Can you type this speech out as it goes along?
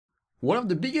One of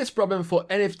the biggest problems for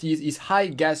NFTs is high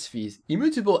gas fees.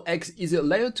 ImmutableX is a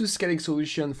layer 2 scaling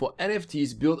solution for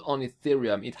NFTs built on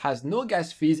Ethereum. It has no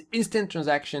gas fees, instant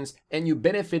transactions, and you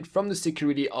benefit from the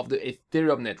security of the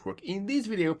Ethereum network. In this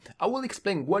video, I will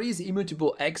explain what is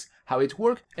ImmutableX, how it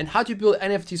works, and how to build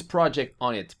NFTs project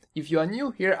on it. If you are new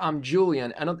here, I'm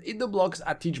Julian, and on ImmutableX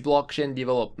I teach blockchain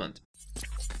development.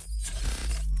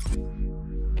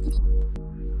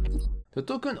 The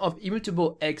token of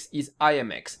ImmutableX is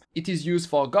IMX. It is used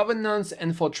for governance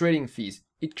and for trading fees.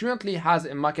 It currently has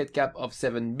a market cap of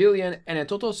 7 billion and a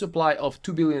total supply of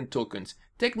 2 billion tokens.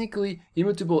 Technically,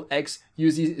 ImmutableX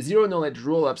uses zero-knowledge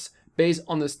rollups based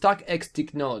on the StockX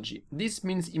technology. This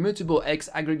means ImmutableX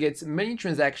aggregates many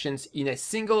transactions in a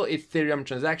single Ethereum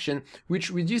transaction, which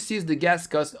reduces the gas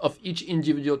cost of each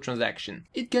individual transaction.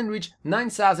 It can reach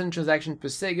 9,000 transactions per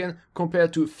second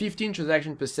compared to 15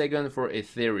 transactions per second for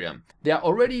Ethereum. There are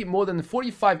already more than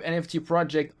 45 NFT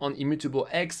projects on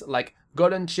ImmutableX like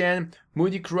Golden Chain,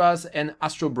 Moody Cross, and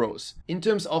Astro Bros. In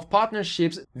terms of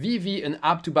partnerships, VV, an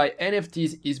app to buy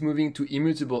NFTs, is moving to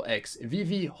ImmutableX.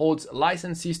 VV holds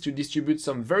licenses to distribute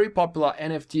some very popular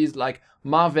NFTs like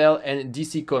Marvel and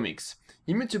DC Comics.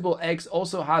 ImmutableX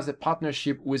also has a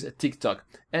partnership with TikTok.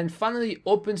 And finally,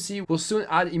 OpenSea will soon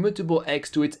add ImmutableX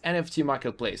to its NFT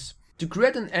marketplace. To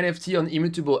create an NFT on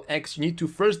ImmutableX, you need to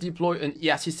first deploy an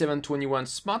ERC-721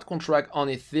 smart contract on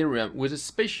Ethereum with a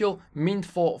special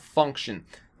mint4 function.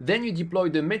 Then you deploy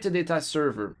the metadata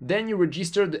server. Then you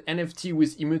register the NFT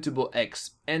with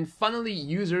ImmutableX. And finally,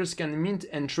 users can mint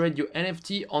and trade your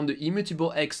NFT on the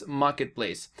ImmutableX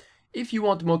marketplace. If you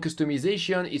want more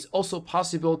customization, it's also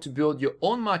possible to build your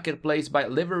own marketplace by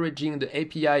leveraging the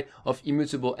API of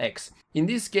ImmutableX. In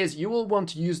this case, you will want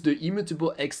to use the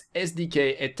ImmutableX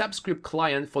SDK, a TypeScript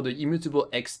client for the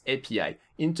ImmutableX API.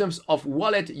 In terms of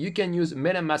wallet, you can use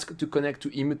MetaMask to connect to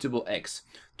ImmutableX.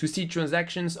 To see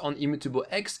transactions on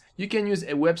ImmutableX, you can use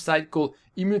a website called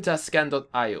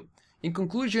immutascan.io. In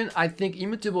conclusion, I think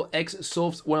ImmutableX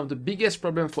solves one of the biggest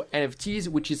problems for NFTs,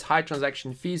 which is high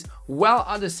transaction fees, while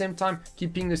at the same time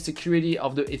keeping the security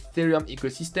of the Ethereum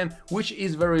ecosystem, which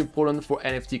is very important for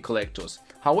NFT collectors.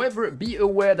 However, be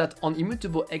aware that on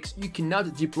ImmutableX you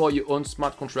cannot deploy your own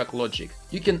smart contract logic.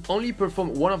 You can only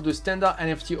perform one of the standard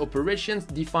NFT operations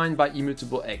defined by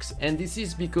ImmutableX, and this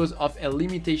is because of a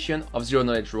limitation of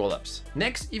zero-knowledge rollups.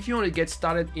 Next, if you want to get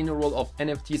started in the role of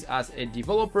NFTs as a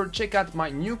developer, check out my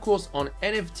new course on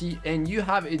NFT and you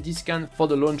have a discount for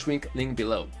the launch link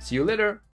below. See you later!